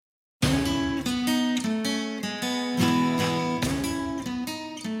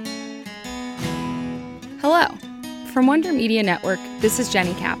From Wonder Media Network, this is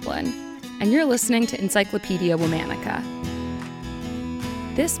Jenny Kaplan, and you're listening to Encyclopedia Womannica.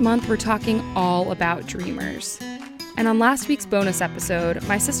 This month, we're talking all about dreamers. And on last week's bonus episode,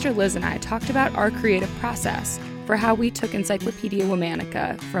 my sister Liz and I talked about our creative process for how we took Encyclopedia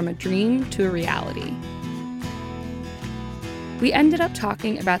Womannica from a dream to a reality. We ended up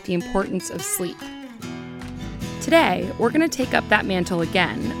talking about the importance of sleep. Today, we're going to take up that mantle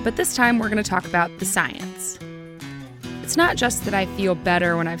again, but this time we're going to talk about the science. It's not just that I feel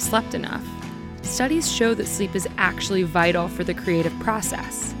better when I've slept enough. Studies show that sleep is actually vital for the creative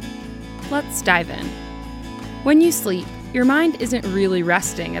process. Let's dive in. When you sleep, your mind isn't really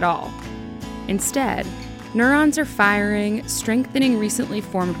resting at all. Instead, neurons are firing, strengthening recently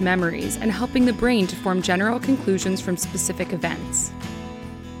formed memories, and helping the brain to form general conclusions from specific events.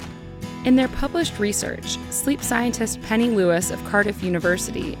 In their published research, sleep scientist Penny Lewis of Cardiff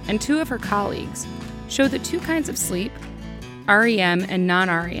University and two of her colleagues showed that two kinds of sleep, REM and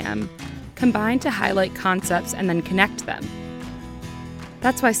non-REM, combine to highlight concepts and then connect them.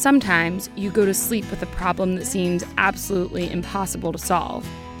 That's why sometimes you go to sleep with a problem that seems absolutely impossible to solve,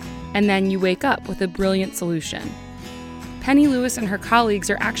 and then you wake up with a brilliant solution. Penny Lewis and her colleagues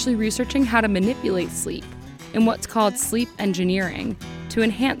are actually researching how to manipulate sleep in what's called sleep engineering to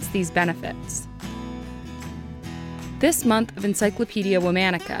enhance these benefits. This month of Encyclopedia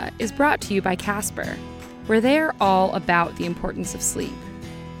Womannica is brought to you by Casper, where they are all about the importance of sleep.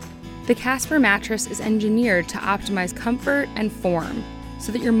 The Casper mattress is engineered to optimize comfort and form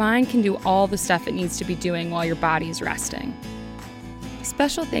so that your mind can do all the stuff it needs to be doing while your body is resting.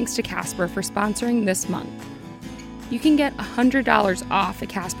 Special thanks to Casper for sponsoring this month. You can get $100 off a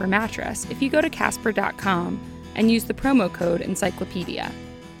Casper mattress if you go to casper.com and use the promo code Encyclopedia.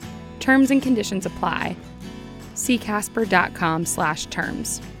 Terms and conditions apply. See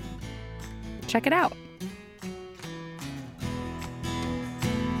casper.com/terms. Check it out.